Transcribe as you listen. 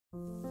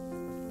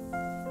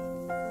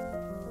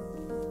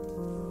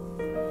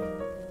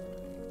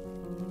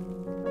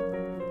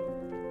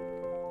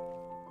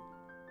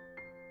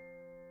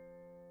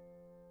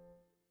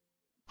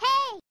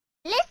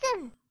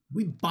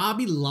We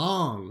Bobby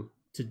Long.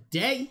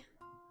 Today,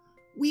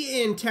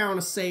 we in town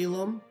of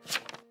Salem.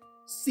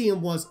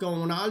 Seeing what's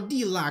going on. Do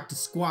you like to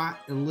squat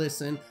and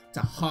listen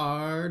to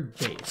hard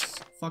bass?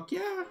 Fuck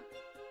yeah.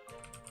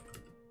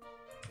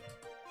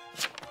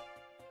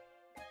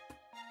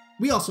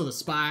 We also the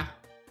spy.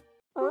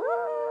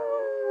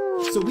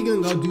 So we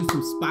gonna go do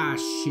some spy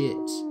shit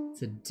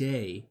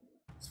today.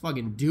 Let's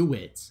fucking do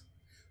it.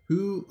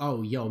 Who?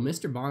 Oh, yo,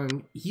 Mr.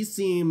 Bong, he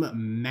seemed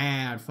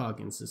mad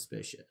fucking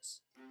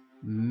suspicious.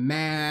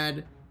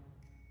 Mad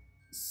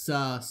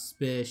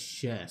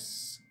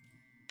suspicious.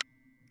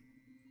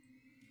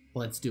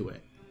 Let's do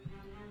it.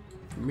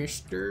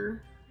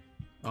 Mr.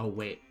 Oh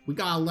wait, we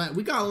gotta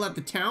let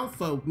the town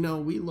folk know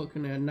we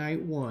looking at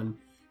night one.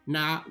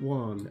 Night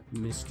one,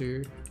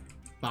 Mr.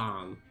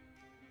 Bong.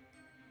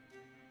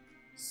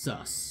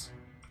 Sus.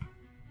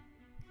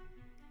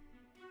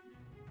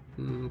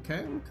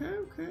 Okay.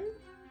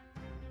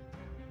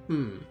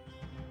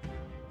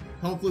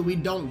 Hopefully we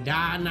don't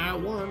die night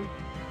one.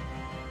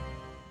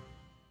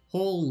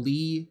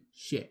 Holy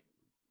shit.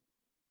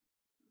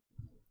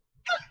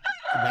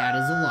 That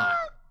is a lot.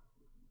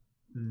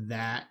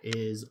 That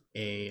is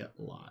a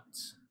lot.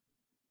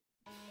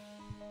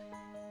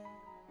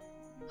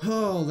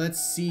 Oh, let's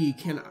see.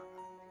 Can I?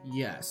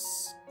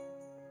 Yes.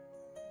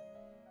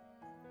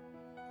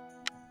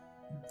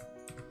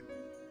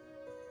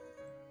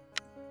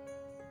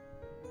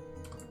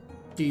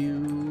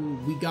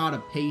 We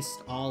gotta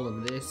paste all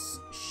of this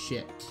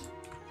shit.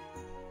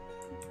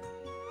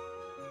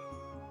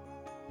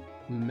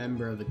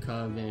 Member of the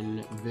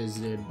Coven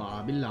visited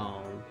Bobby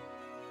Long.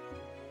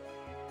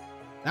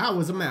 That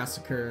was a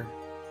massacre.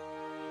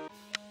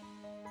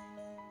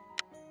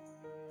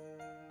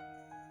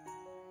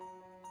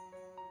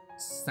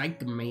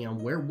 Psych Man,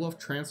 Werewolf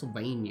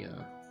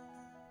Transylvania.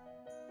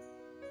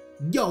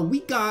 Yo,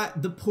 we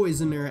got the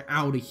poisoner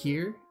out of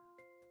here.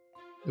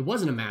 It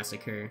wasn't a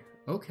massacre.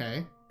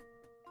 Okay.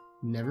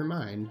 Never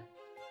mind.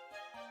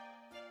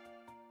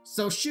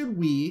 So should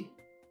we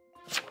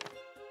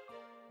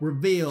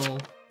reveal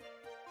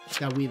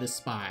that we the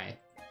spy?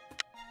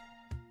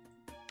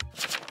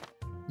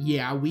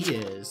 Yeah, we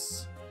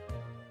is.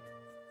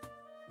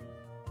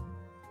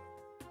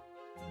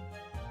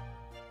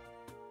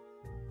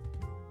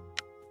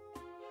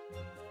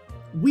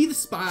 We the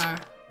spy.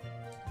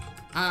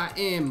 I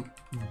am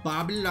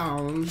Bobby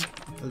Long,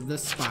 the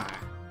spy.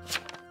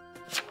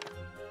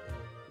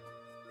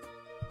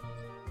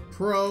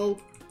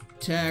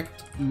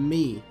 Protect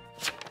me.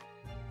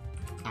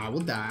 I will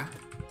die.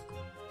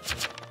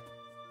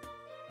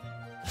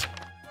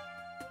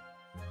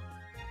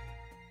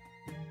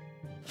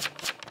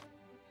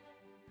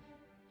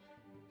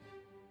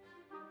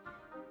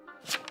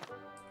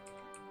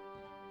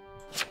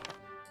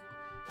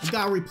 You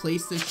gotta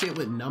replace this shit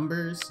with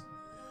numbers.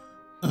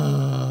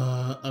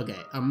 Okay.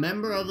 A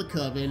member of the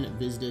Coven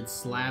visited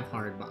Slab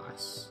Hard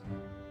Boss.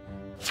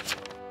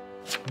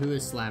 Who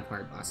is Slab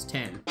Hard Boss?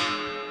 10.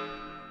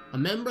 A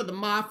member of the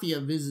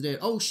Mafia visited...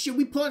 Oh shit,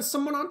 we putting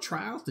someone on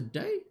trial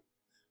today?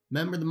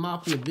 Member of the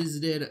Mafia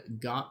visited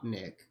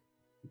Gopnik.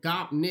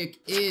 Gopnik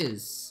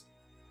is...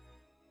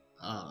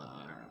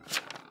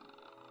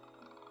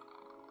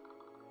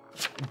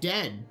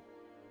 dead.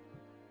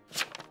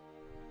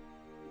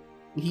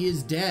 He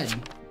is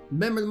dead.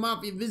 Member of the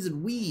Mafia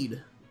visited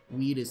Weed.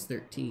 Weed is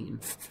 13.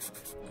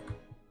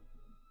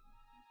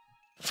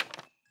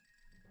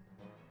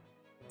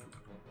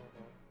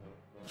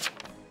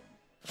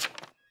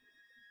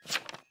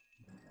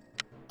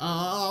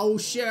 Oh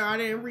shit, I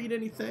didn't read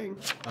anything.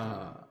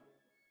 I'm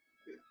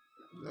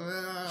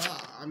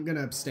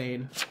gonna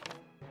abstain.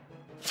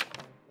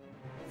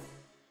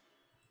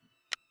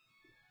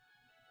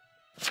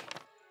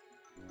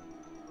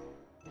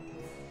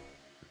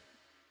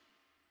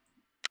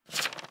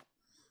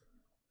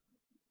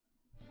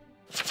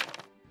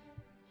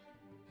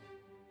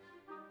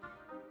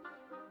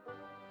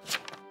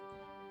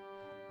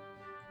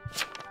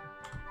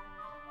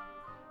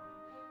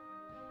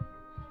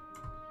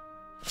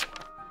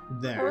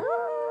 There.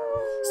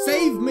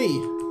 Save me!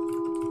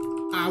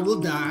 I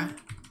will die.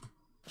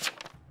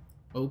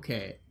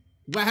 Okay.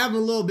 We're having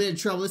a little bit of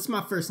trouble. This is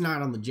my first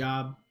night on the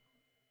job.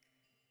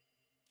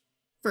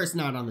 First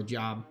night on the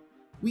job.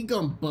 We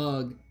gonna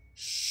bug.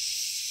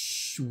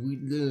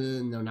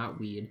 No, not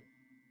weed.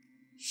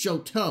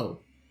 Shoto.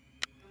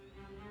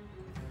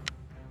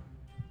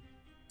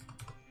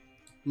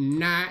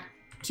 Night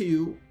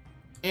 2.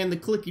 And the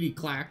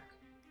clickety-clack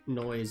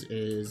noise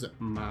is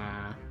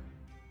my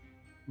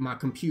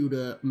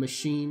computer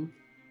machine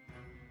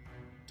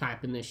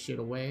typing this shit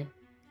away.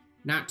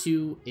 Not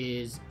 2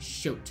 is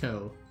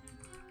Shoto.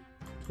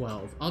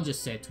 12. I'll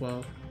just say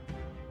 12.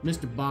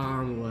 Mr.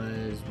 Bong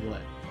was what?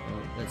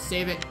 Oh, let's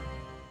save it.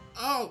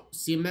 Oh,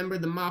 see a member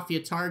of the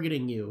Mafia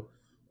targeting you.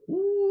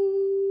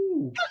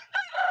 Ooh.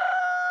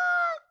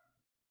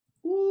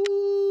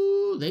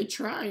 Ooh, they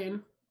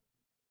trying.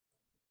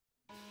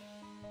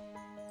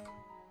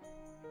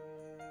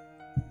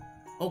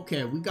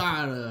 Okay, we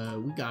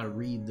gotta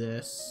read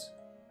this.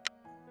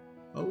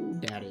 Oh,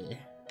 daddy.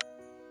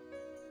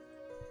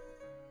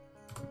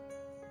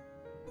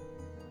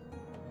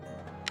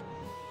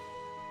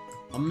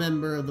 A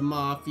member of the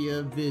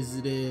Mafia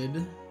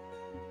visited.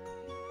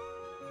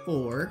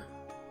 4.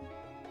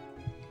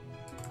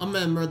 A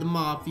member of the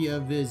Mafia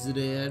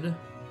visited.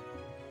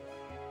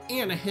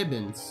 Anna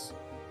Hibbins.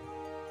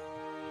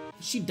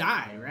 She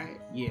died, right?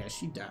 Yeah,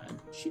 she died.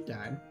 She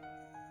died.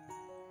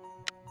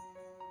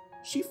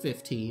 She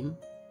 15.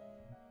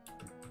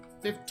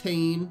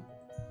 15.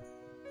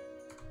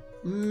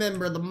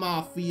 Member of the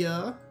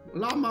Mafia. A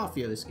lot of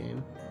Mafia this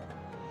game.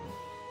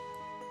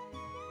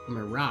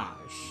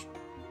 Mirage.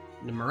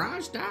 Did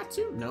Mirage die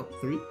too? Nope.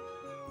 3.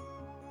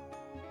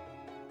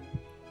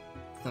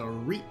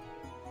 3.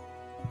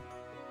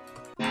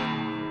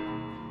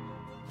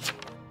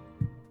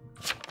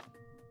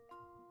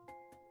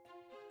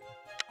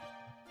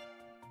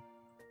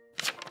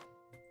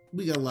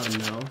 We gotta let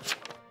him know.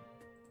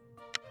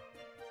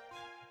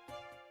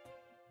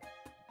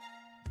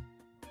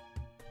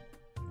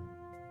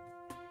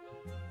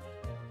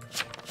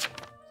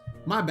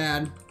 My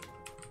bad.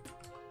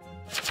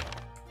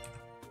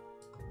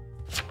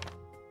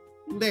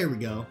 There we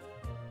go.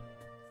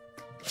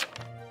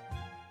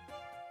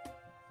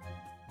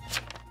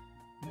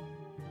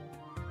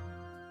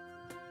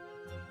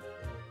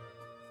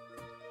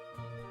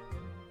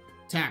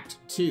 Tact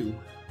 2.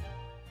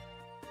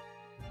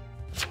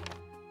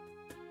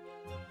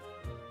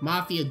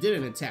 Mafia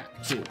didn't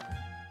attack 2.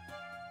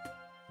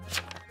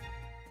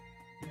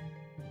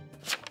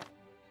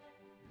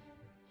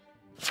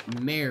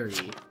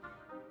 Mary.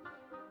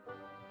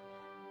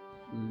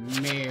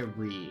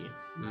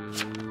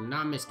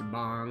 Not Mr.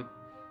 Bong.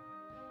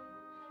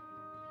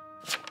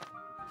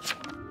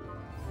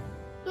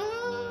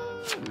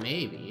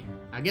 Maybe.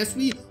 I guess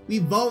we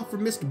vote for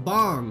Mr.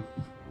 Bong.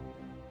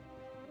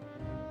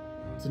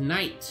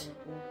 Tonight.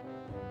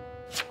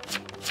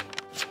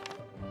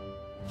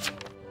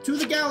 To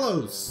the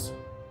gallows!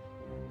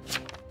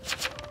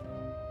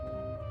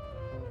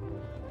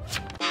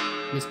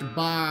 Mr.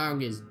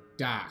 Bong is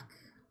Doc.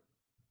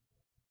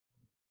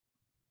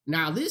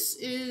 Now this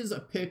is a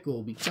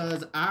pickle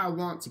because I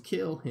want to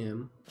kill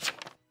him,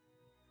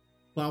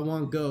 but I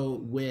want to go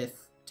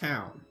with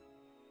Town.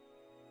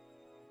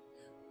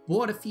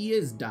 What if he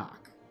is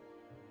Doc?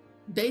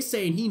 They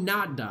saying he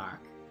not Doc.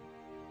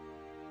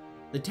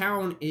 The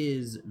Town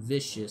is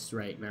vicious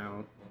right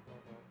now.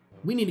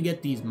 We need to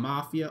get these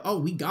Mafia. Oh,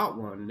 we got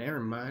one. Never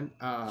mind.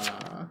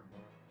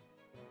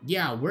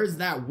 Yeah, where's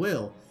that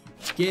will?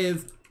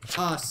 Give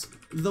us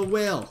the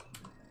will.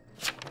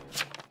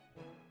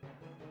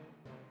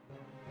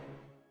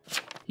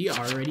 He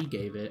already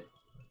gave it.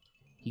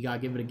 He gotta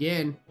give it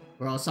again,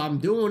 or else I'm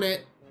doing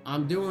it.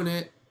 I'm doing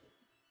it.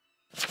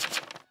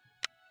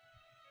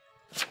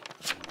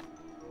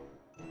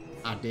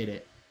 I did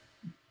it.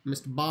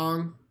 Mr.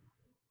 Bong.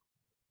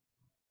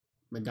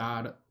 May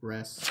God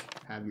rest,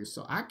 have your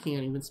soul. I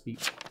can't even speak.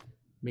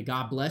 May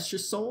God bless your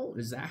soul?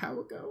 Is that how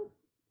it go?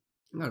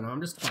 I don't know,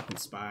 I'm just a fucking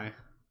spy.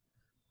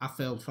 I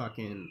failed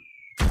fucking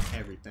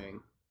everything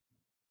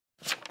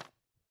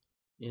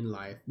in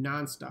life.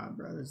 Non-stop,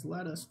 brothers.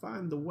 Let us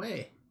find the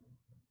way.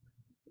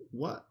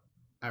 What?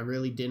 I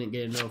really didn't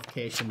get a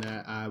notification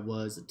that I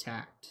was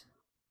attacked.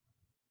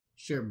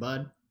 Sure,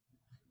 bud.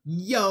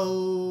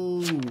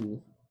 Yo!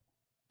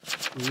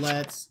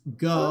 Let's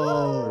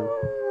go!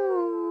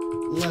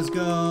 Let's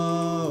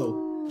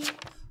go.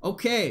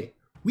 Okay,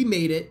 we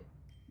made it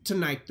to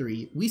night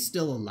 3. We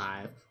still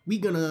alive. We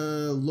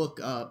gonna look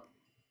up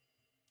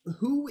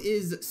who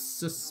is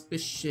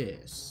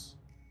suspicious.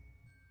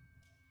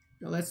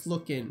 Now let's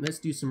look in. Let's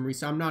do some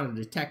research. I'm not a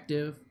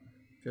detective,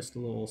 just a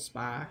little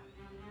spy.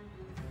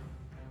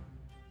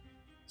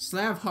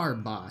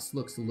 Slavhard boss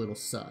looks a little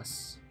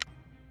sus.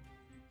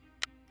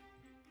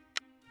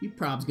 He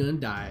prob's gonna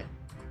die.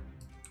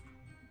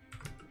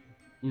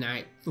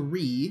 Night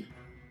 3.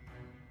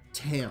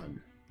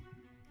 10.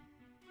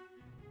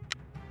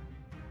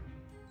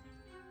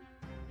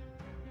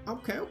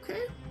 Okay,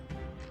 okay.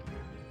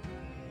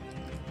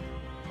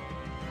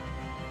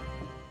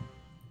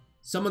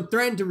 Someone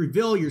threatened to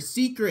reveal your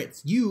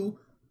secrets. You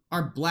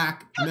are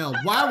blackmailed.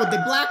 Why would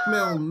they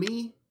blackmail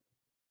me?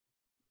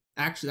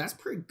 Actually, that's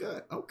pretty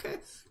good. Okay.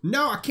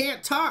 No, I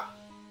can't talk.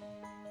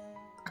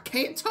 I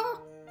can't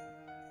talk.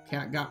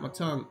 Cat got my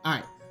tongue.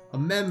 Alright. A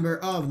member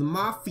of the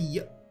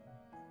Mafia.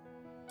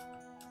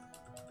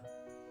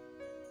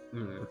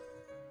 I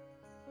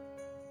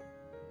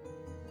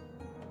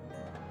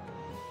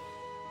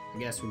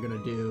guess we're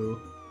gonna do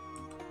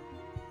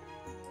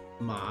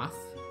Moth.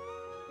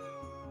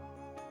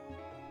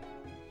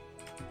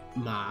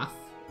 Moth.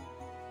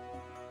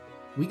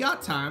 We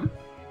got time.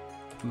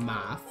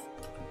 Moth.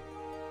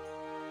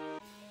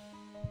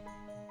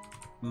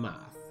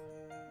 Moth.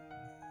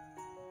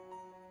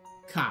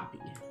 Copy.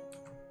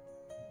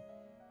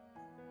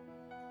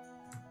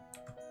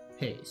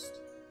 Paste.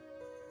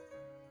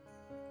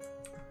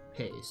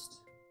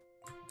 Paste.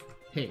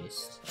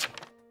 Paste.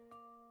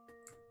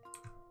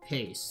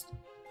 Paste.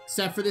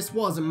 Except for this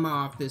wasn't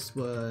Moth, this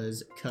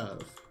was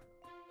Cove.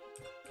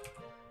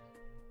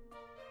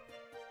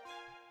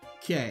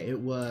 Okay, it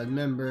was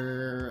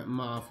member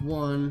Moth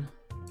 1,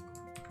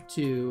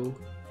 2,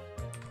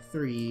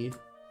 3,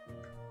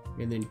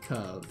 and then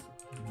Cove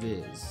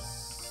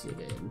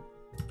visited.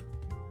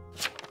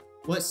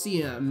 What's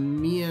the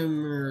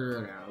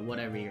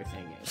whatever your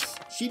thing is?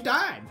 She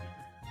died.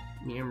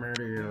 Mia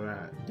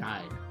Murder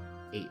died.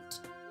 8.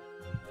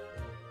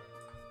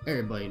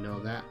 Everybody know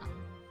that.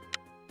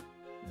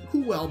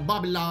 Who else?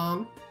 Bobby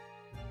Long,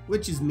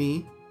 which is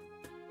me.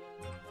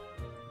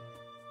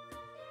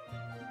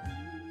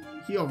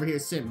 He over here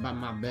sitting by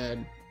my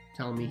bed,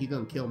 telling me he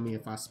gonna kill me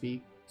if I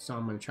speak. So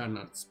I'm gonna try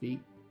not to speak.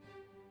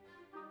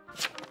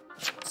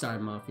 Sorry,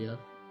 Mafia.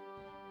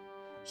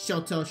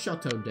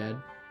 Shoto dead.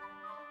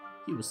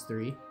 He was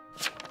 3.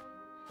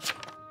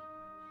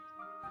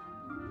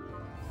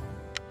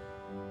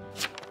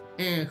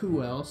 And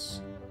who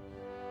else?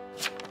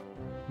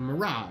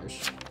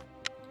 Mirage.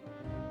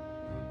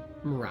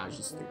 Mirage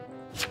is 3.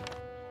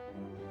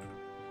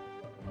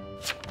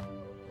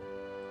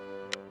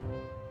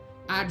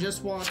 I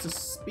just want to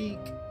speak.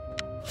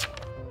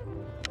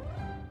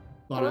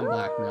 But I'm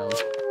black now.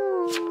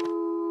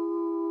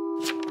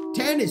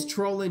 10 is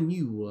trolling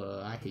you.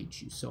 I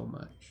hate you so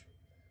much.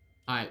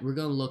 Alright, we're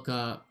gonna look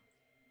up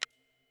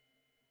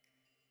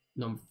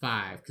number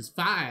 5. Because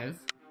 5,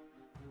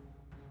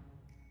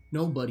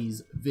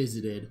 nobody's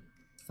visited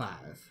 5.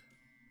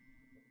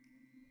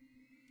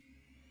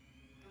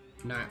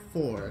 Not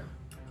 4,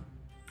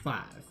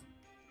 5.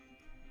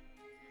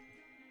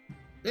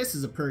 This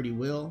is a Purdy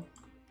Will.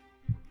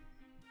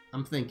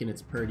 I'm thinking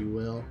it's Purdy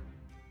Will.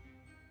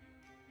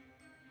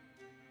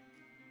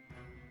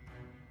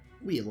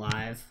 We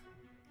alive.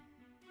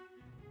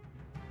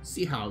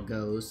 See how it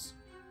goes.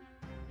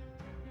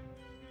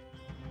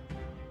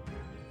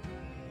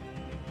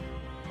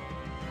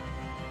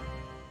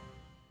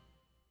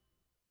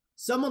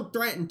 Someone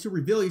threatened to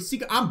reveal your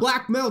secret. I'm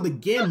blackmailed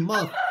again,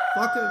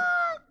 motherfucker.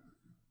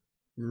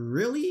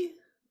 Really?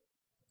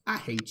 I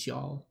hate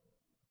y'all.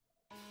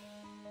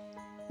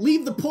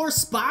 Leave the poor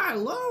spy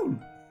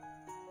alone.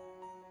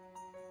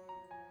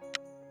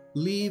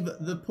 Leave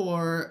the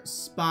poor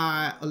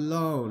spy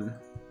alone.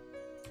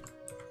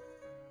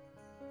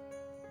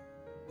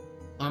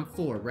 I'm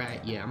 4,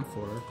 right? Yeah, I'm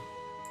 4.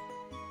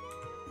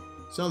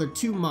 So there are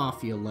 2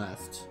 Mafia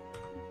left.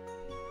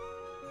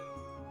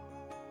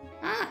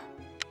 Ah!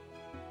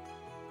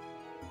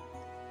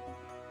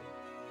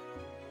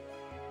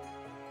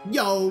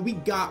 Yo, we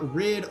got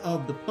rid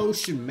of the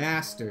Potion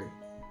Master.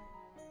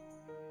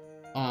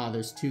 Ah,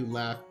 there's 2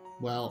 left.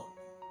 Well...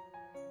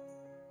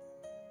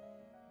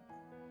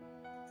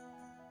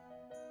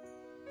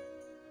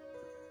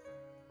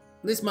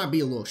 this might be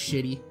a little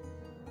shitty.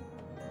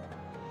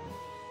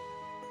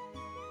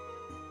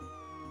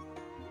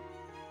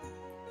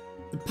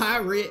 The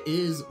pirate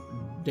is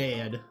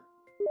dead.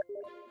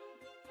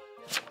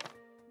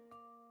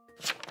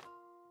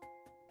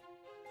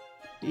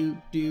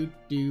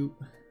 Do.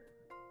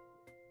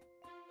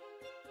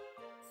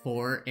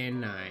 4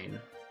 and 9.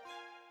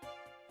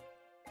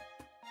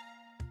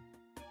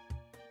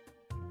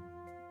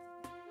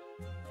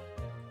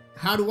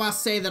 How do I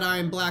say that I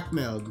am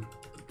blackmailed?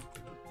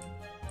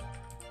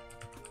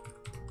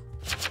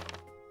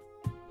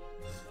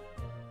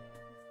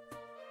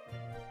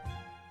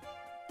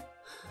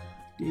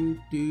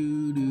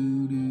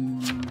 Do.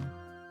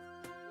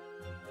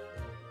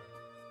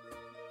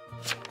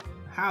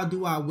 How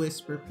do I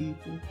whisper,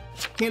 people?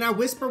 Can I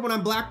whisper when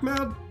I'm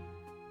blackmailed?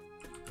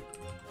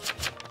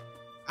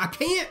 I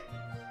can't.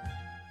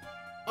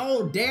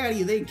 Oh,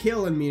 daddy, they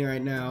killing me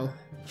right now.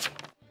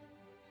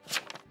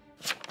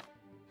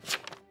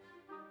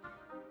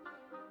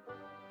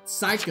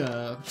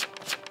 Psycho.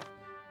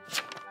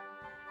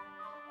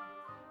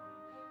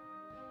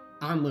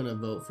 I'm gonna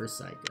vote for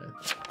Psycho.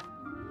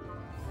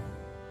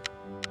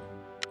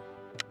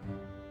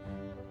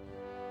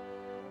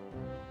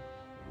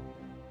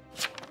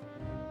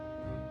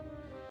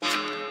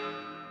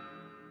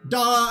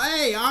 Duh,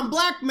 hey, I'm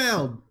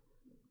blackmailed.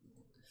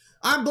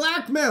 I'm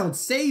blackmailed.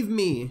 Save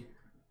me.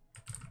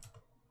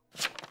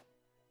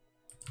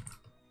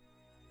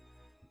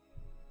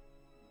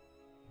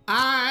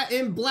 I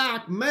am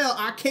blackmailed.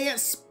 I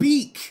can't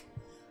speak.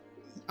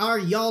 Are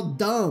y'all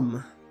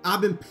dumb?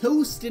 I've been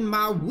posting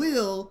my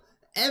will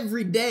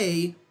every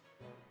day.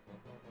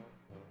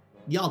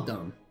 Y'all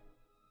dumb.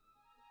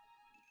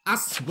 I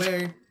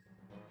swear.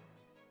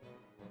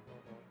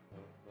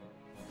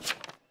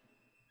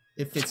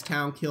 If it's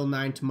Town Kill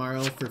 9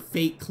 tomorrow for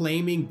fake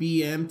claiming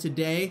BM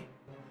today,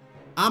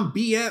 I'm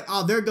BM.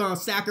 Oh, they're gonna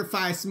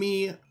sacrifice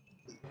me.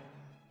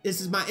 This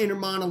is my inner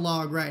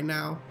monologue right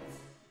now.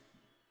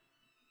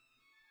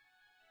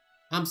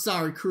 I'm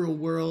sorry, cruel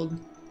world.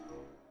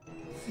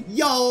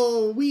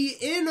 Yo, we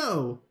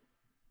inno.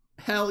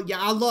 Hell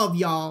yeah, I love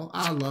y'all.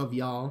 I love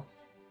y'all.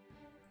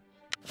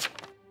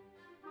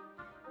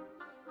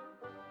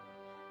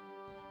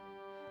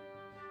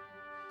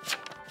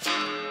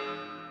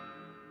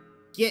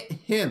 Get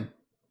him.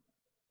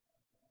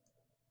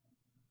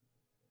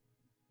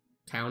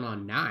 Town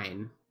on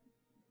 9.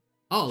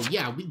 Oh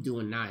yeah, we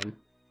doing 9.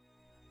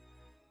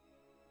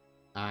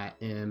 I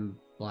am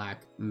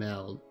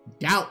blackmailed.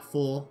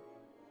 Doubtful.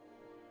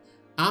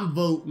 I'm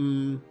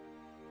voting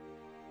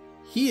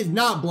He is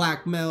not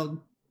blackmailed.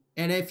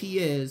 And if he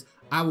is,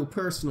 I will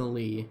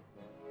personally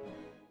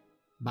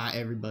buy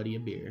everybody a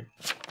beer.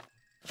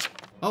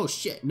 Oh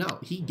shit, no,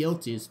 he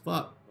guilty as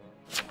fuck.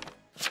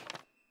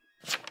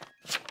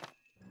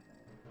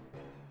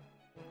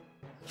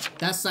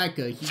 That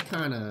Psycho, he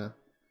kinda...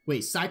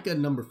 Wait, Psycho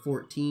number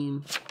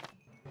 14?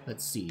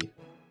 Let's see.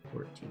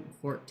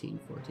 14.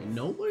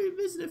 Nobody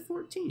visited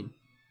 14.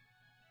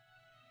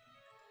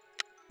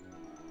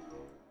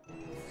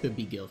 Could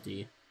be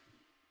guilty.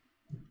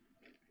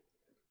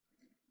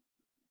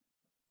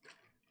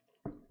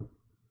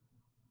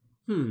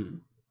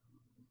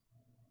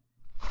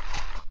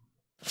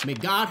 May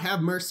God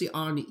have mercy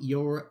on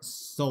your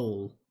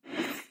soul.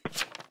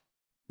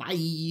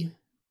 Bye.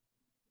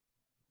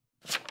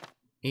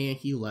 And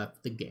he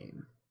left the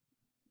game.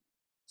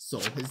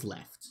 Soul has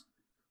left.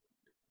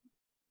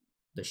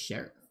 The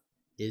sheriff.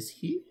 Is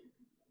he?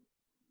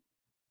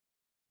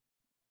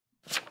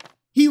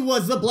 He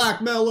was the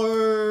blackmailer!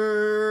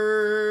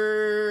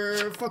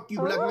 Fuck you,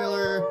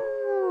 blackmailer!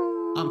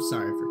 I'm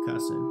sorry for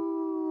cussing.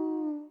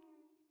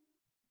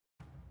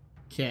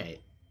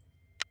 Okay.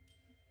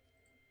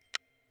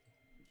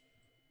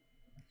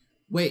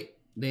 Wait,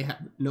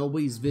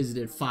 nobody's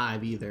visited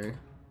 5 either.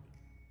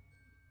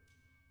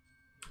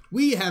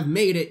 We have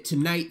made it to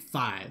night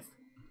 5.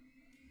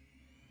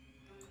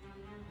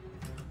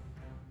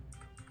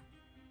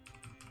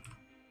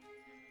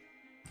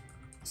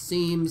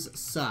 Seems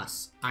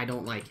sus. I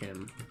don't like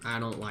him. I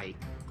don't like.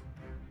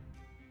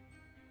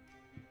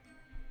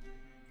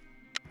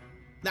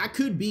 That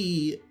could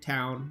be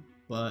town,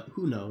 but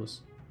who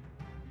knows?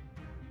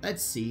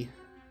 Let's see.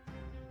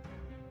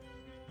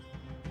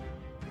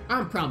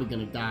 I'm probably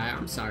gonna die.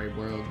 I'm sorry,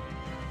 world.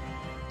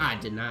 I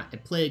did not. A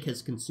plague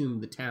has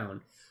consumed the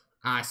town.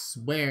 I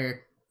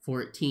swear,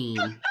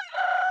 14.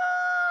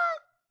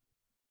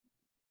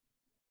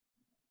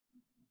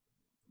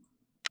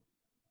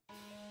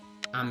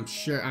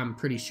 I'm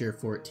pretty sure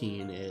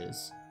 14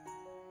 is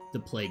the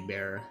plague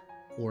bearer.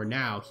 Or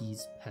now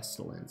he's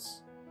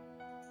pestilence.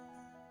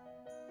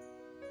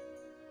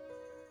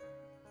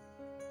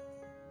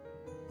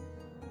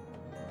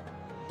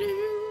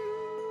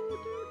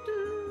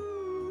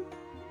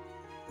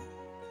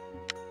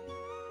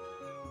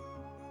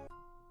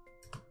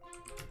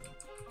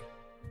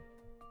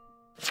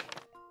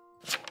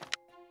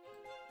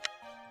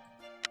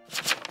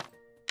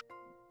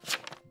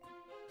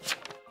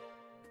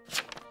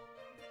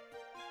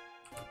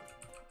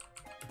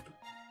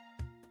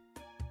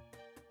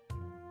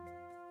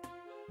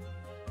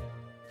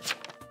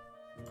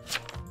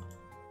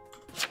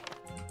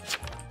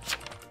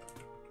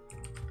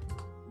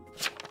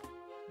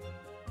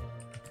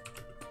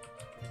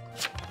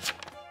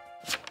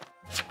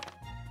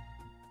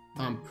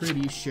 I'm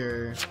pretty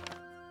sure.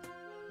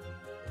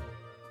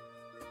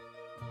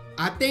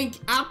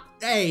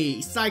 Hey,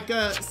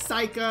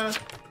 Psycha,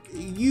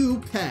 you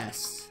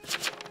pest.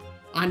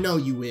 I know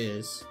you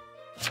is.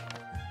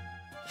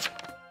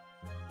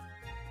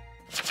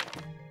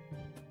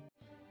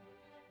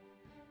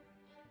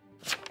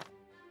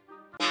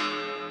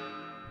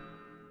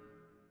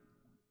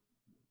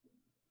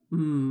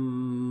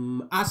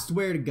 I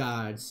swear to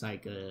God,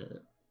 Psycha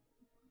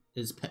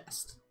is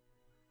pest.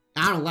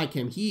 I don't like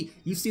him.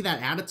 You see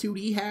that attitude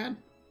he had?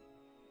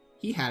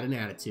 He had an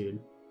attitude.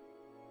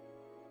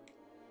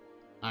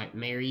 Alright,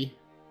 Mary.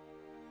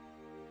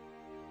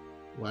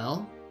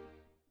 Well.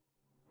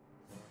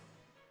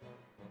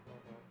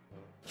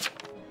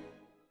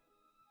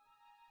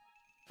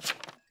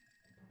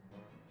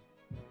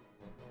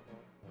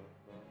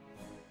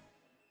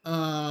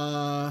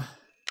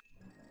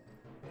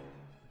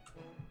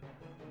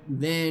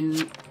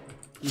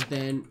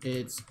 Then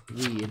it's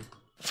weed.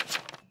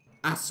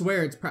 I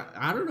swear it's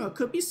I don't know, it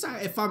could be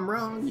if I'm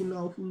wrong, you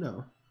know, who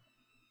knows.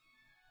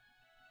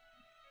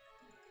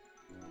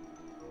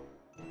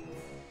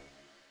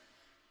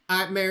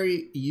 Alright,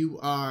 Mary, you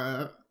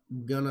are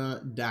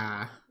gonna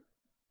die.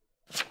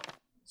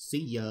 See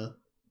ya.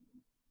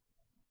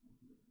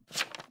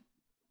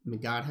 May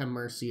God have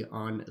mercy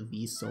on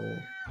the soul.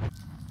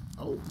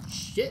 Oh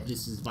shit,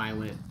 this is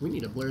violent. We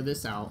need to blur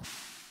this out.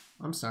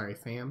 I'm sorry,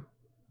 fam.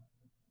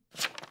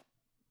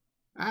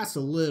 That's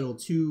a little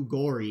too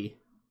gory.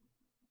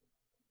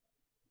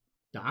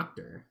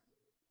 Doctor.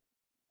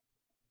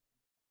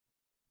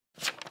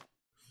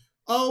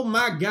 Oh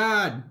my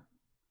God.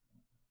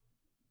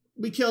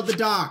 We killed the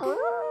doc.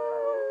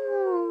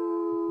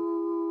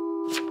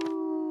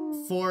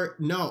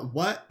 No,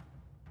 what?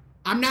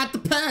 I'm not the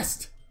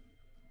pest.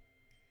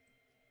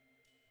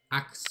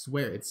 I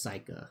swear it's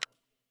Psycha.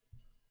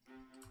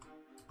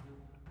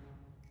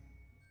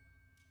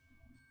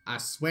 I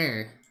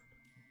swear.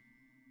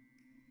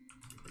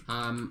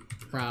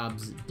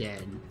 Prob's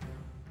dead.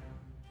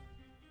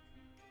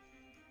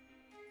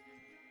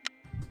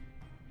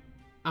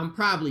 I'm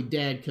probably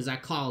dead because I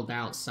called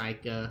out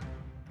Psycha.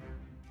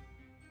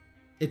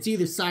 It's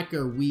either Psycha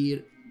or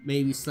weed,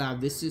 maybe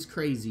Slav. This is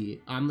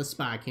crazy. I'm the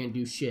spy. I can't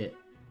do shit.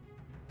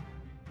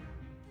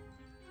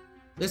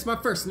 This is my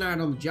first night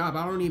on the job.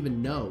 I don't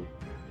even know.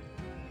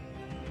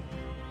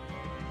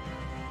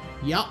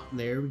 Yup,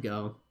 there we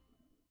go.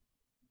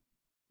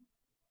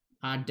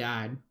 I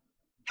died.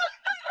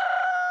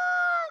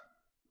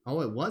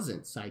 Oh, it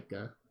wasn't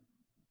Psycha.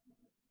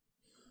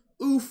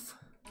 Oof.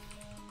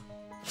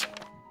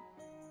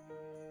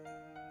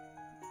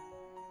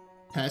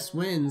 Pest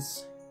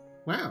wins.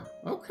 Wow,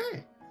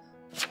 okay.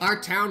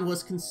 Our town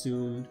was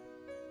consumed.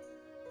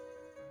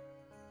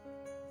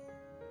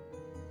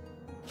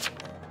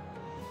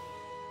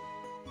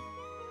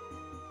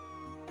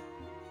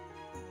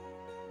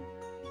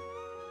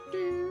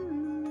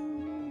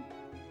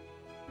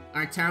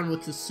 Our town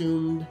was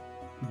consumed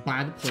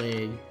by the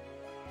plague,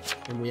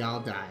 and we all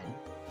died.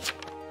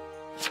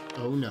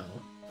 Oh no.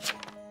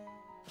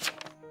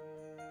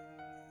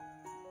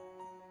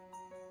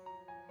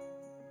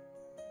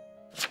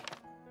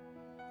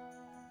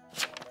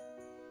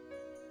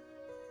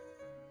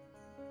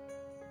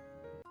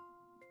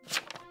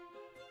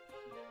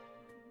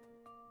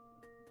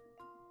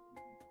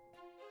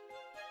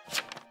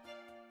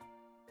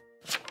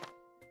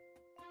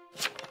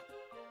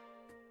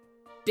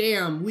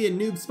 Damn, we a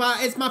noob spot.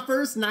 It's my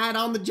first night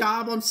on the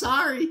job. I'm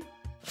sorry.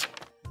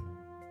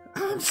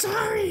 I'm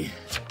sorry.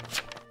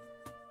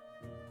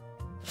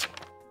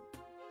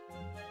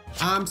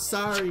 I'm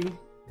sorry.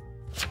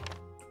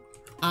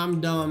 I'm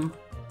dumb.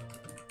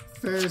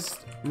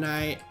 First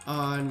night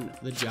on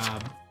the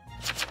job.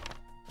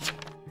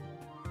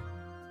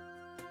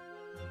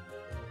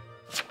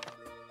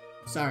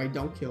 Sorry,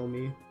 don't kill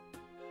me.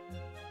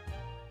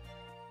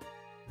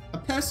 A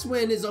pest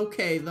win is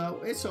okay,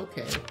 though. It's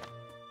okay.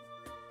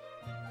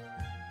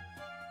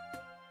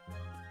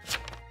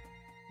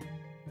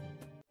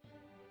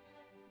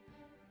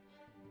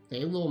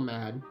 They a little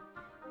mad.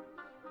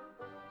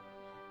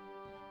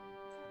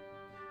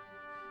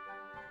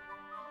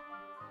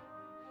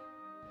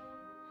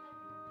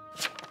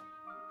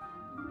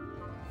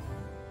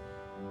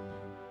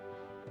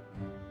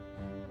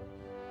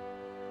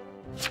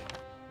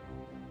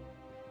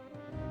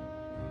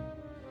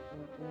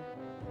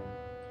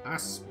 I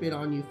spit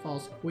on you,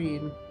 false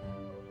queen.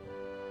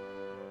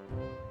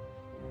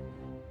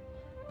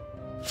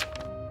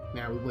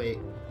 Now we wait.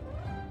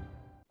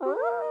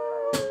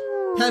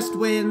 Pest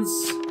wins.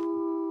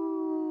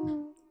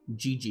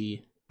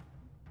 GG.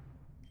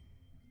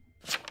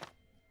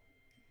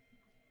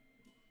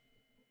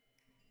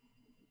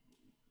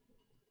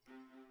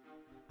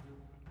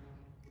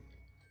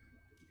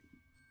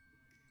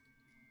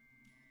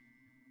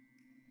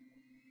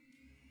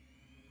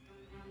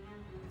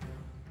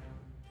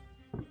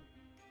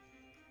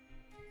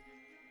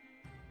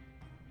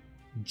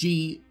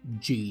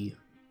 GG.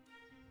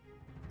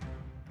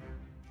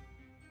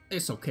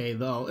 It's okay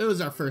though. It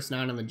was our first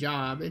night on the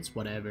job. It's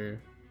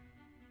whatever.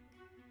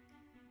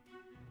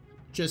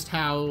 Just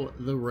how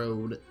the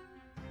road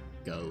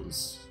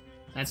goes.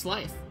 That's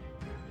life.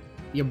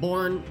 You're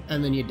born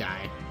and then you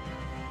die.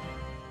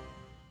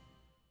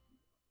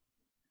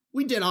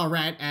 We did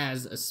alright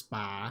as a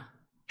spa.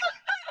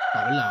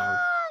 Bob along.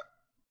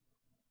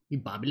 We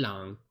bob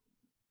along.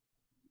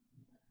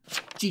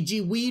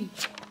 GG weed.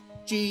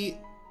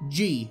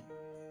 GG.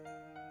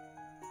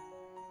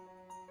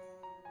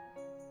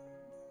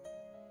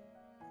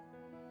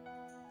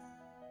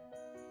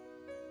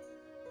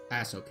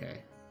 That's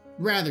okay.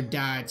 Rather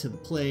die to the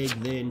plague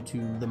than to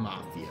the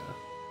mafia.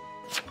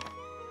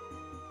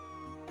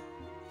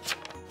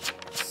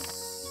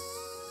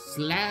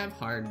 Slav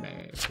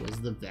Hardbash was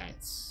the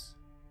vets.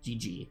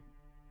 GG.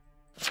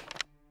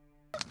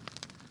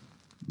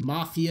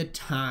 Mafia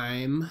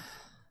time.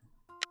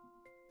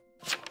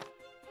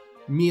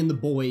 Me and the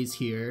boys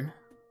here.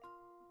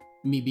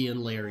 Me being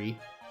Larry.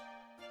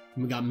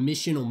 We got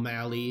Mission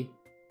O'Malley,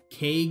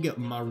 Kaig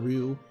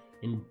Maru,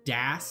 and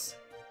Das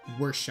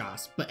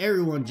Wershas, but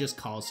everyone just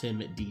calls him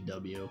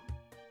DW.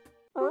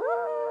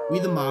 We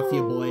the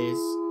Mafia boys,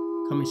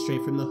 coming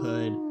straight from the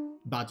hood,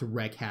 about to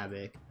wreak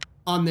havoc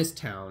on this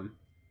town.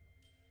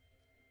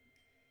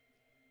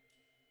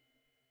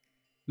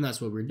 And that's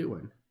what we're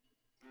doing.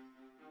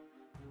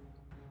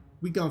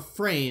 We gonna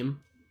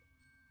frame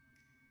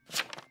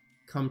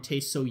Come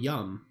Taste So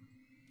Yum.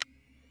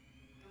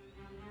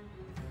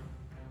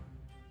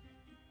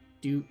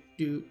 Do.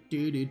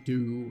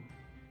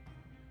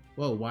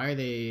 Whoa, why are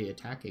they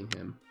attacking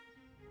him?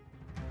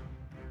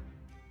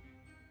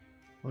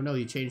 Oh no,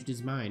 he changed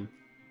his mind.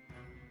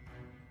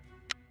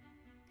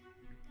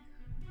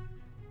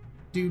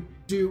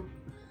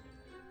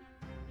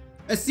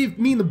 Let's see if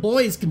me and the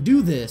boys can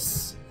do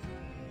this.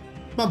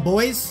 Come on,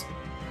 boys.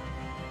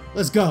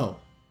 Let's go.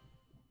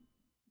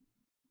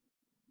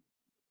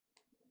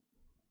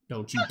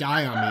 Don't you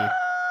die on me.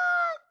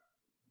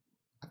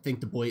 I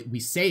think we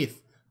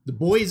safe. The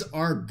boys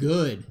are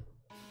good.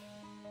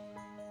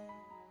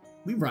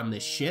 We run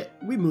this shit.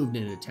 We moved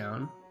into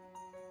town.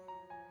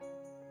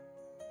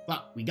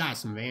 Fuck, we got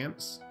some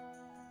vamps.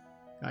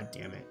 God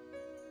damn it.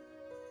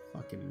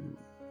 Fucking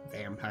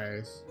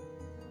vampires.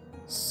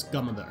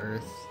 Scum of the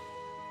earth.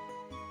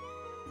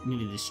 We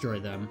need to destroy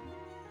them.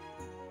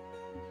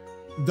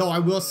 Though I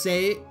will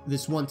say,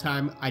 this one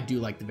time, I do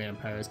like the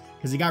vampires.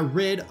 Because they got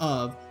rid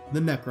of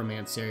the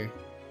necromancer.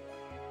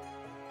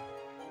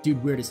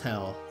 Dude, weird as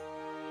hell.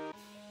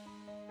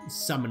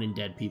 Summoning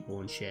dead people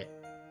and shit.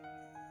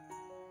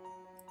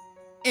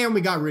 And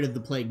we got rid of the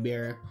plague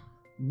bear.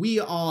 We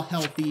all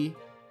healthy.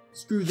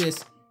 Screw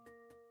this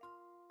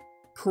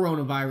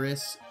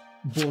coronavirus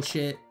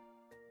bullshit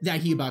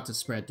that he about to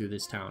spread through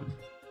this town.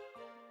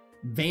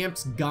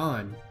 Vamp's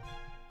gone.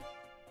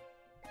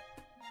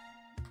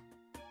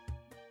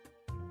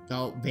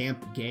 Oh,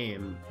 vamp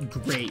game.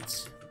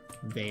 Great.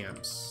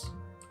 Vamps.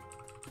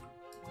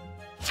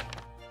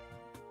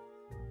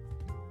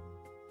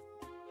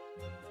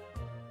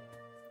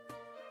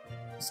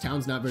 This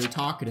town's not very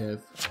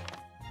talkative.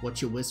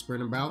 What you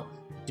whispering about?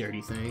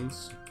 Dirty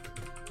things.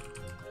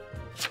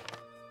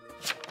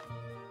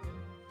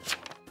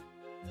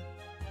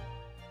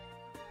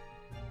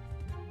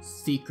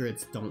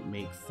 Secrets don't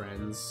make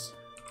friends.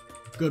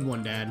 Good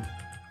one, Dad.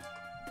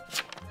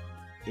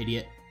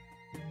 Idiot.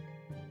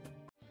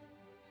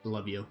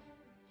 Love you.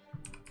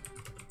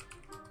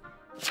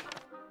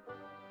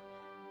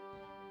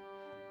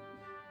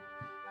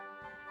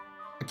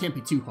 I can't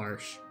be too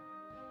harsh.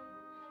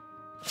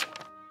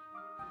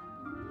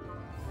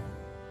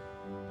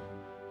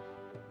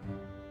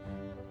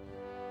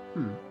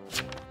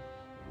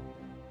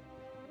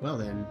 Well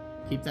then,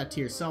 keep that to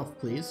yourself,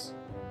 please.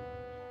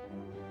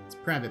 It's a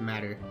private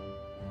matter.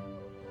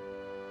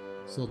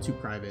 It's a little too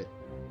private.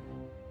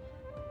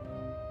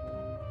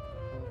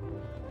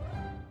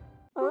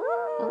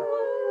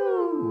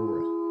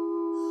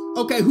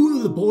 Okay,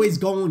 who the boys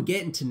going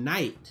getting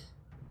tonight?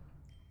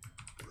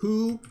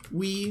 Who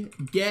we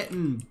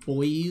getting,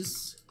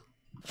 boys?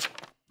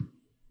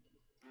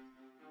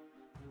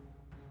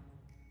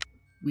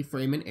 We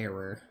frame an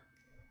error.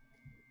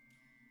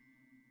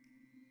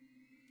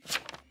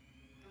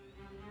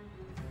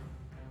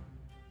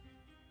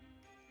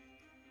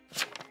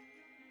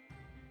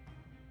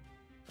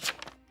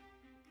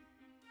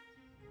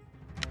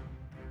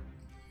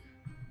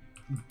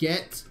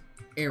 Get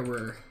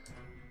error.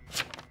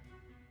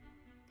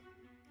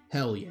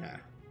 Hell yeah.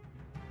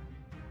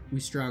 We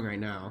strong right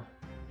now.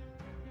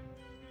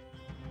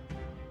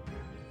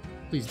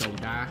 Please don't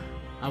die.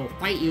 I will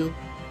fight you.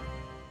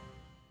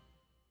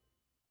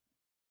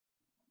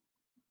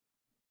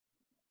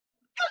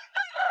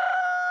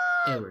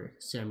 Error.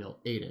 Samuel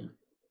Aiden.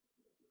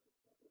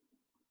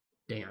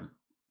 Damn.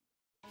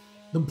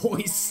 The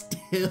boys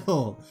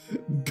still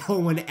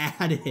going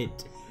at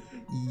it.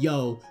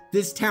 Yo,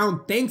 this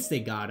town thinks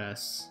they got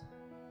us.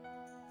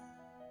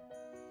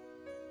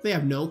 They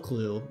have no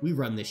clue. We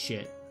run this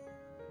shit.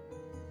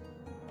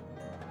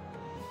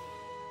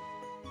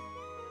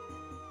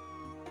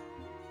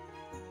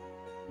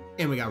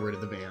 And we got rid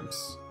of the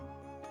vamps.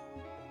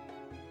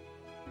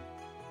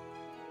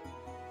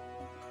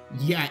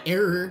 Yeah,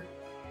 error.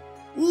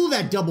 Ooh,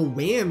 that double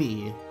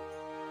whammy.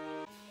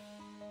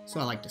 That's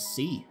what I like to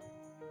see.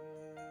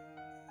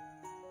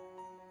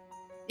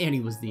 And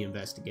he was the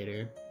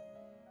investigator.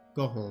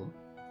 Go home.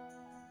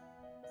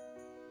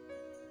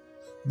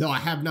 No, I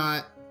have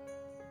not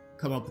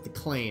come up with a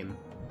claim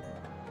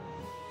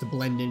to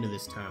blend into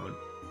this town.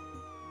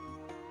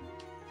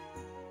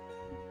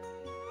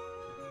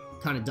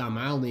 Kind of dumb.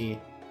 I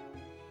only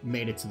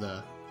made it to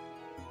the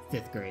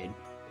 5th grade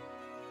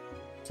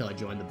till I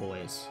joined the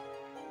boys.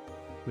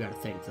 We gotta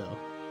think though.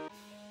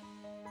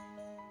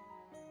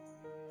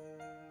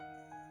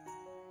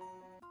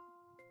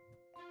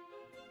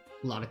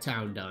 A lot of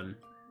town done.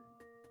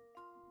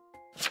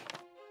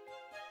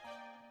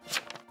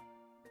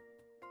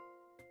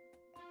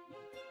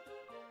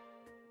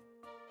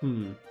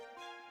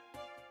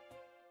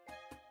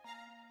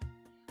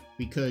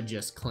 We could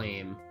just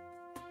claim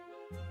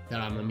that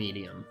I'm a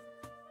medium.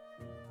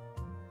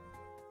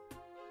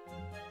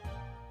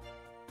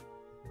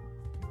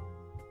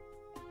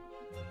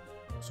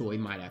 So we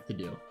might have to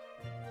do.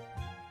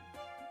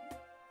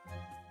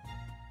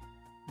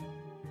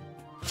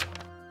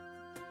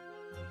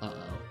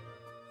 Uh-oh.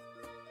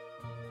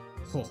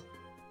 Ho.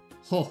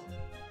 Ho.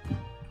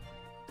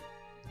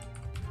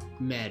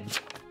 Med.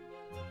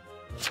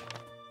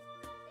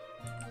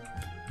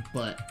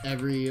 But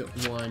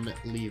everyone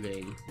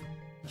leaving.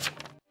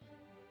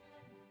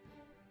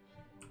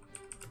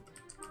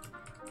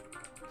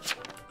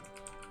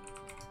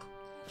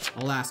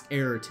 I'll ask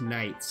error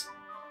tonight.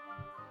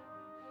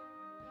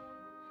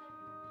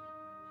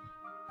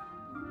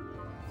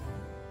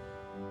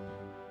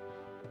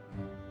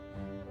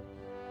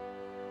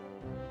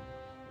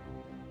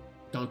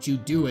 Don't you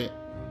do it.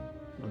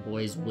 My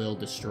boys will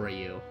destroy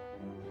you.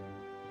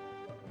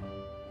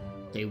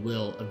 They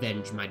will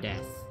avenge my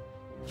death.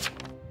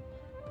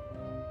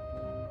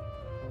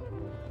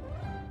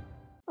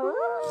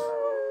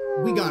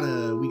 We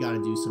gotta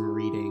do some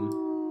reading.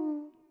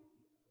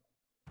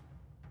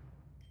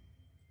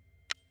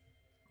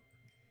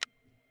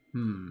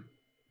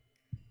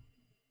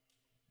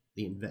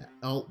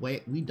 Oh,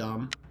 wait, we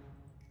dumb.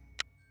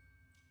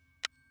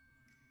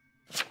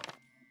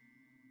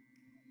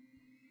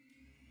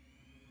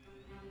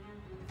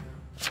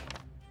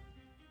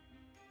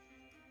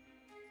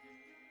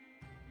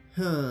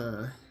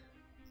 Huh.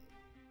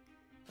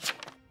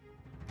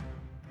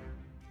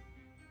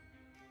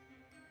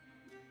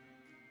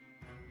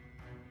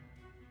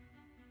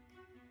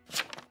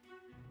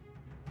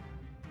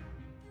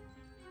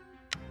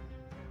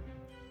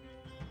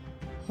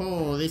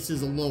 Oh, this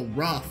is a little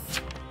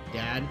rough,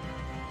 Dad.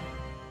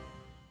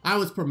 I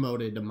was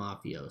promoted to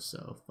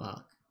mafioso,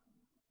 fuck.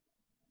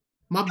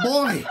 My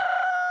boy!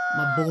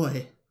 My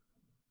boy.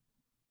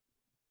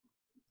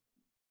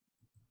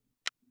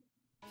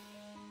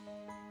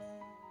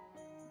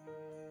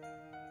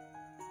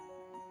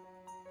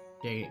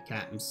 Dang it,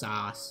 Captain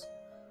Sauce.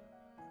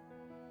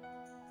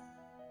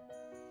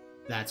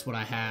 That's what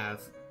I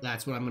have.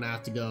 That's what I'm gonna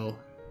have to go.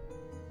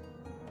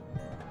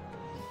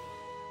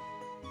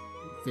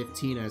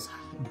 15 as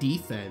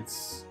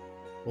defense.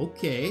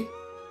 Okay.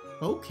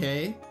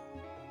 Okay.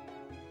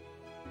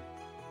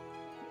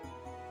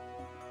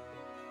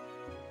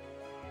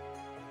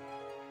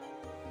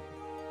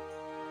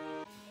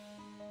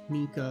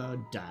 Mika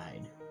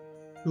died.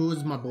 Who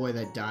was my boy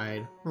that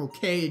died? Oh,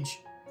 Cage.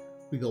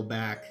 We go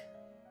back.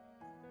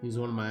 He's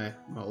one of my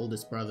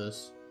oldest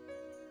brothers.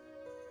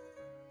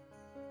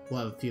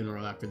 We'll have a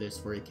funeral after this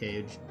for you,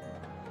 Cage.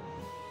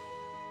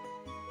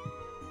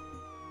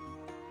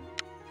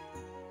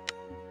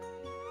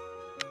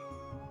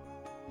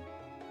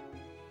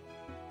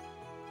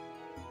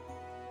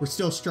 We're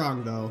still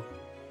strong, though.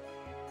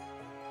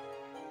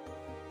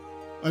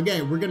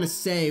 Okay, we're gonna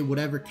say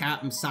whatever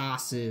Captain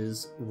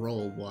Sauce's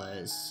role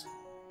was.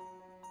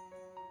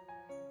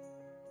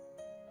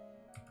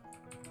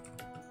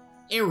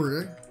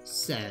 Error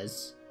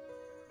says...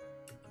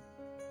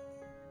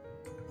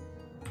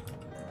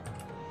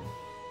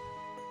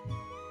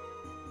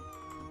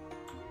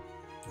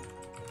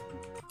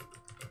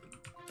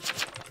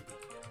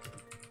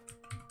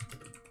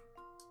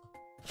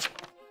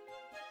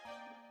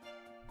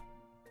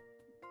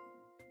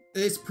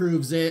 This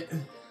proves it.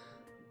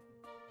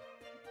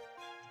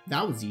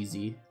 That was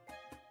easy.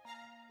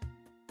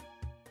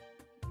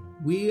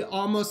 We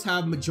almost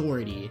have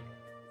majority.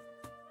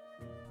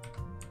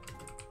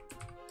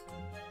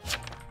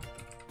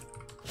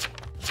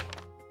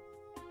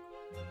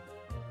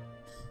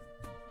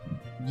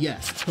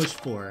 Yes, push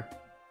 4.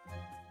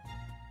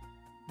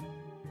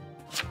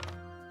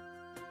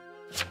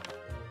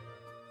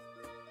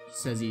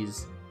 Says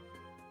he's...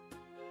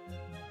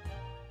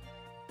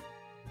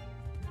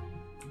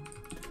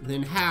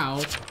 Then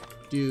how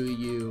do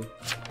you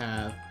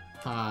have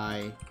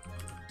high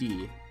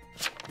D?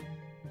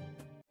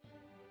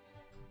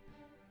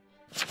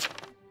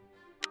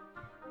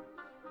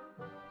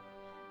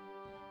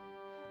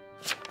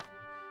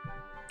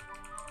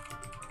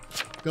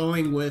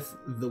 Going with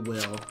the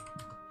will.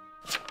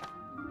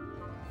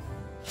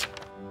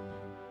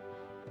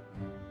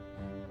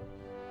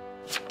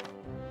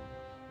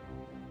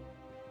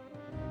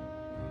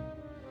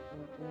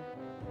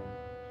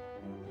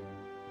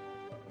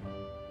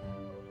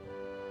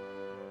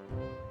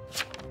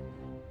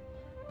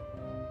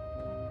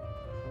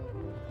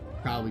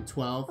 Probably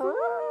 12.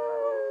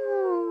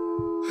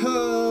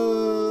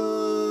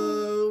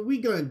 We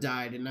gonna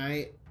die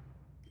tonight.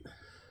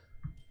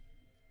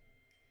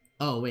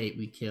 Oh wait,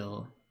 we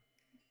kill.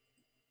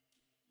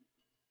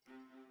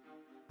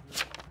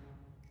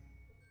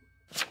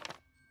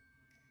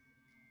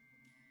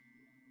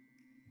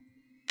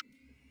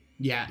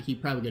 Yeah, he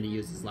probably gonna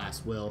use his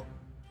last will.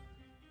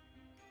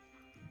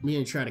 We're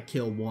gonna try to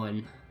kill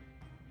 1.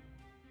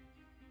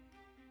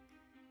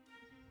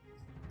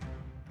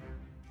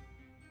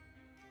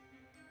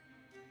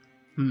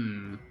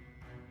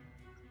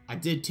 I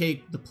did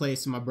take the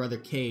place of my brother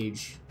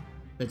Cage.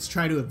 Let's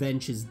try to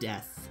avenge his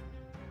death.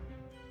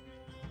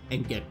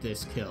 And get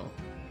this kill.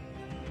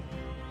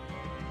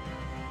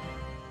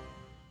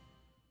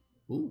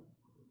 Ooh.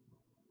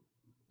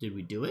 Did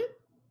we do it?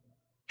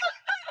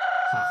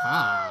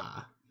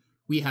 Haha.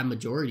 We have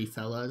majority,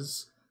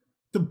 fellas.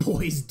 The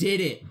boys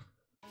did it.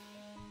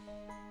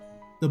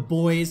 The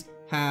boys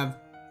have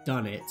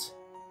done it.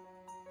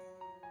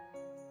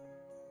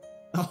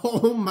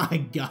 Oh my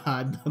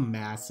god, the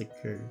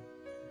massacre.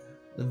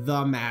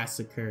 The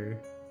massacre.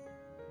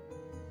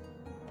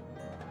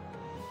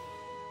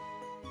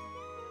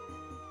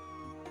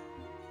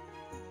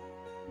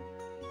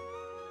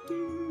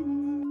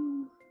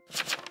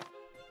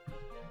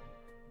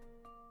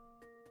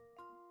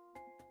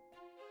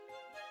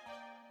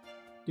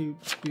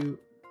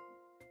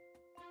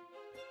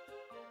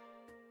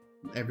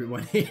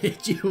 Everyone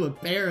hated you,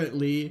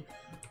 apparently.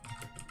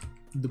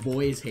 The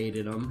boys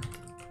hated him.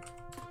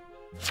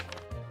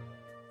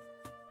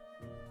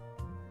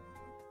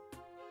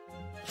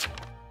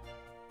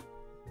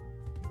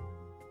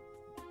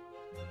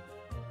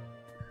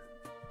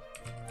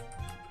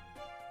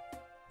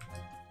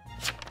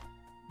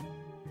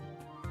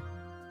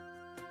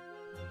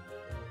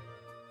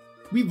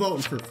 We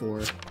voting for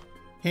 4.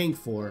 Hang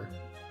 4.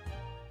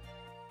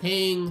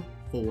 Hang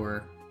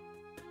 4.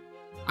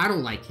 I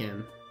don't like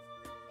him.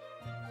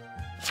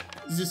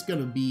 Is this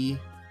gonna be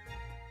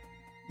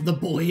the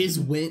boys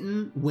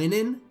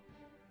winning?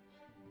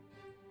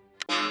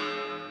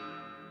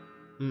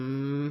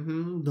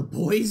 The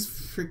boys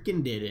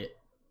freaking did it.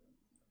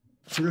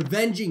 We're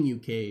avenging you,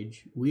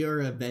 Cage. We are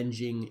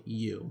avenging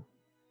you.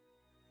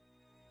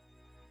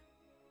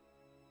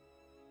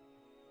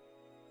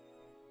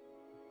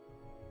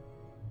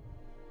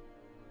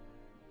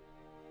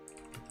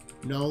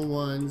 No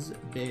one's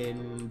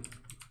been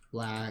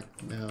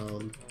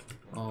blackmailed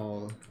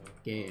all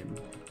game.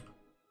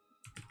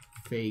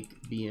 Fake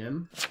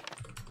BM.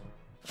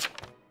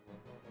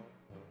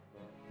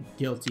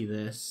 Guilty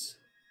this.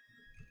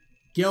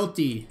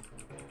 Guilty.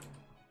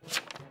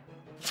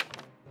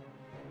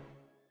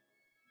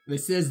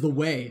 This is the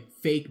way.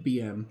 Fake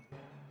BM.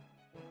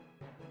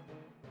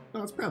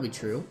 Oh, it's probably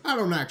true. I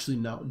don't actually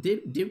know.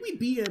 Did we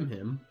BM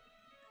him?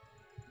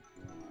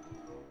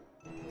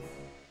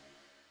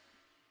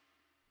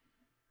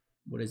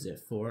 What is it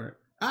for?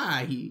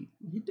 Ah, he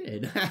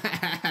did.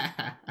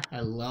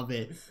 I love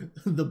it.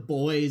 The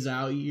boys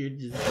out here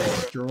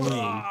just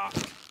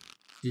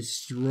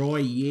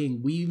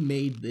destroying. We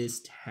made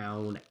this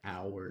town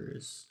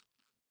ours.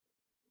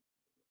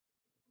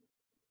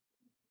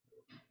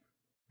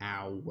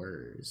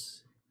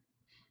 Ours.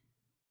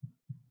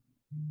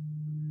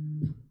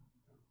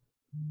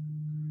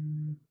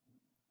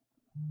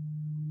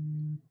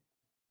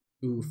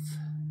 Oof.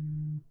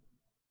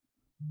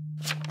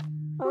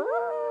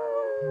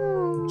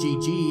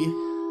 GG.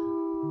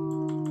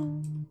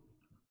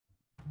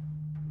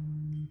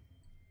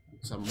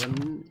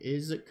 Someone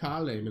is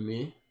calling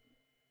me.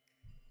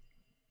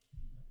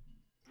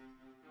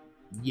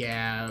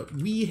 Yeah,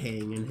 we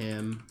hanging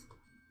him.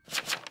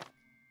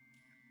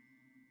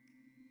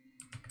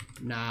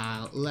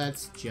 Nah,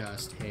 let's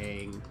just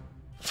hang.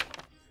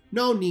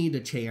 No need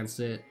to chance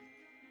it.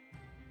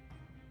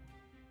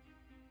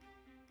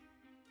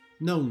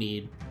 No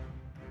need.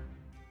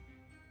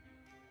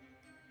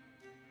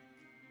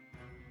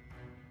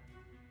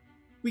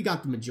 We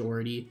got the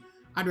majority.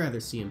 I'd rather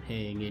see him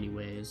hang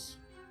anyways.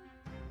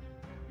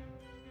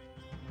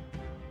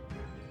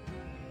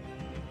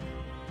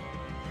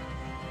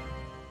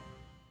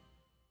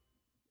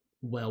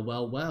 Well,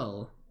 well,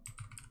 well.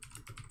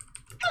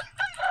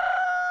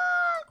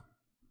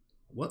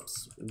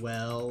 Whoops.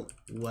 Well,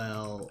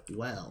 well,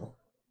 well.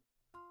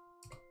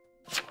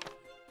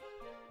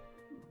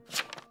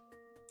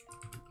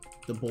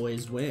 The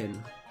boys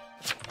win.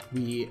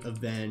 We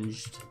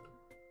avenged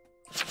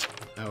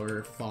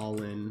our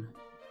fallen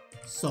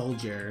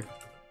soldier.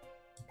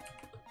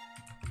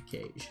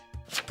 Cage.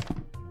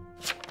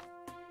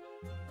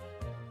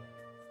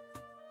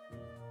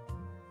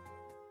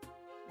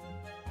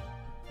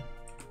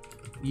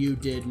 You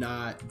did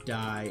not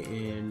die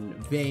in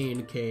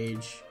vain,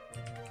 Cage.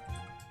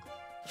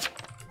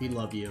 We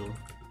love you.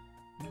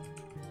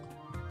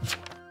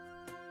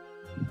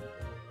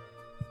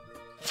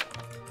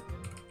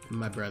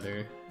 My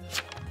brother.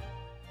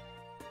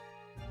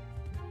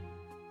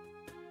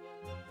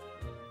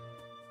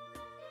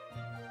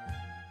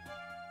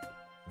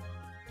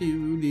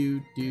 Do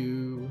do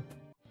do.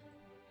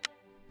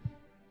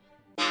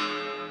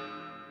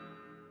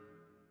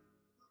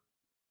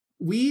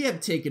 We have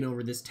taken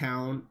over this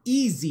town.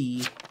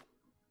 Easy.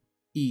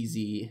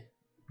 Easy.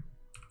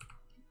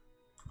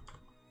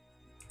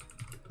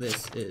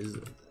 This is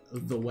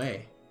the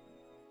way.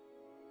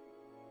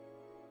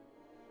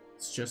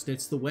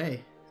 It's the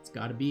way. It's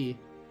gotta be.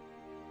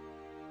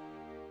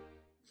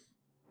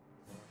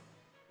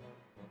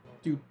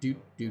 Do do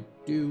do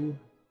do.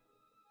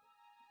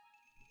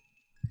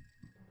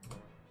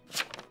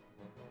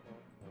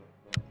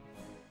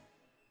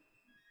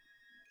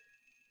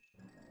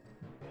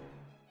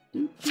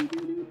 Do do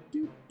do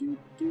do do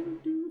do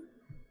do.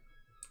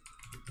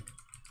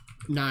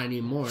 Not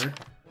anymore.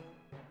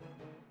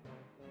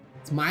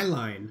 It's my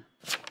line.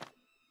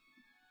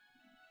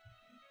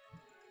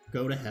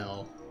 Go to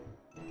hell.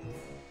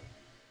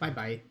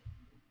 Bye-bye.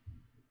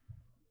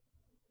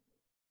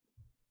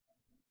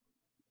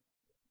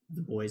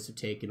 The boys have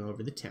taken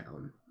over the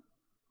town.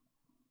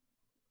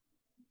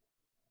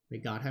 May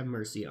God have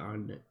mercy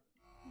on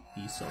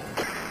the soul.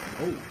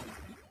 Oh.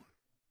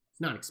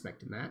 Not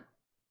expecting that.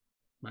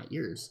 My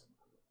ears.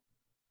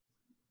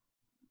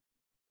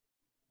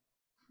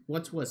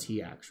 What was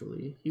he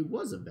actually? He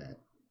was a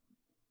vet.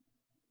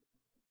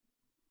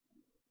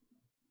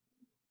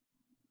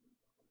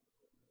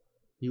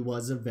 He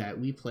was a vet.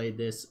 We played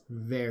this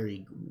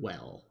very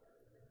well.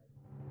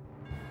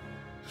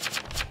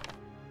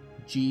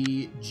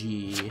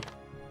 GG.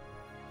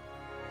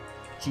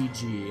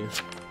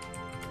 GG.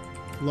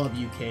 Love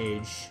you,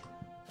 Cage.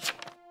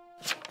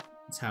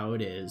 That's how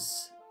it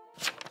is.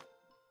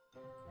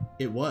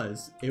 It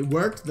was. It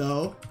worked,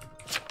 though.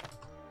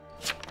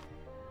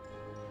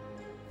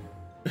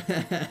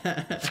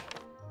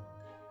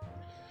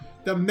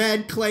 The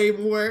med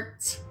claim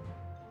worked.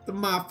 The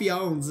mafia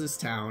owns this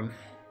town.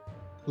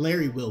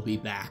 Larry will be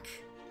back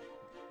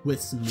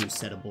with some new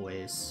set of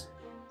boys.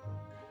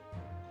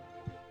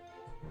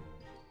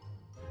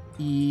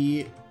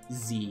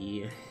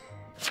 Easy.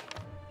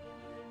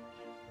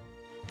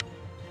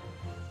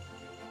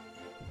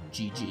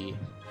 GG.